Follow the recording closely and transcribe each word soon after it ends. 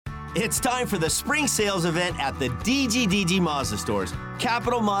It's time for the spring sales event at the DGDG Mazda stores.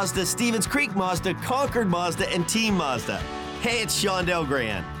 Capital Mazda, Stevens Creek Mazda, Concord Mazda, and Team Mazda. Hey, it's Sean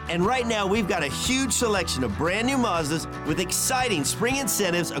Delgrand. And right now, we've got a huge selection of brand new Mazdas with exciting spring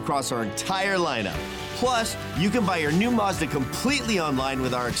incentives across our entire lineup. Plus, you can buy your new Mazda completely online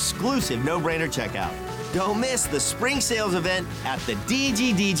with our exclusive no-brainer checkout. Don't miss the spring sales event at the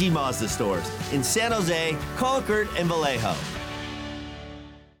DGDG Mazda stores in San Jose, Concord, and Vallejo.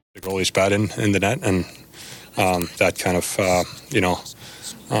 The goalie's bad in the net, and that kind of,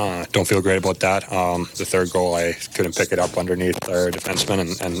 don't feel great about that. The third goal, I couldn't pick it up underneath our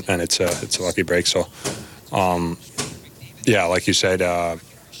defenseman, and it's a lucky break. So, like you said,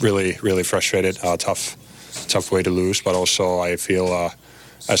 really frustrated. Tough way to lose, but also I feel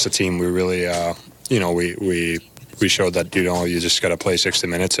as a team we really, we showed that you just got to play 60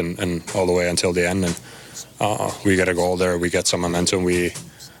 minutes and all the way until the end, and we get a goal there, we get some momentum, we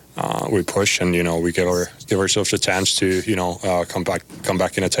push, and we give ourselves a chance to come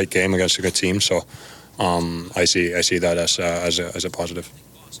back in a tight game against a good team. So I see that as a positive.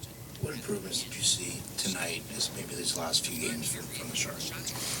 What improvements did you see tonight as maybe these last few games from the Sharks?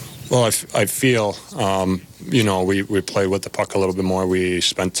 Well, I feel we play with the puck a little bit more. We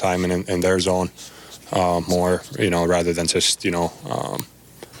spent time in their zone more, rather than just in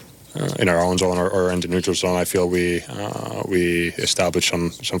our own zone or in the neutral zone. I feel we established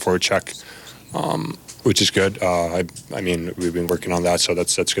some forward check, which is good. I mean, we've been working on that, so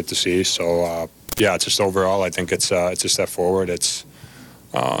that's good to see. So just overall, I think it's a step forward. It's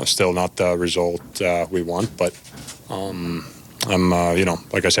still not the result we want, but I'm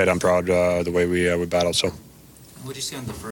like I said, I'm proud the way we battled. So. What did you see on the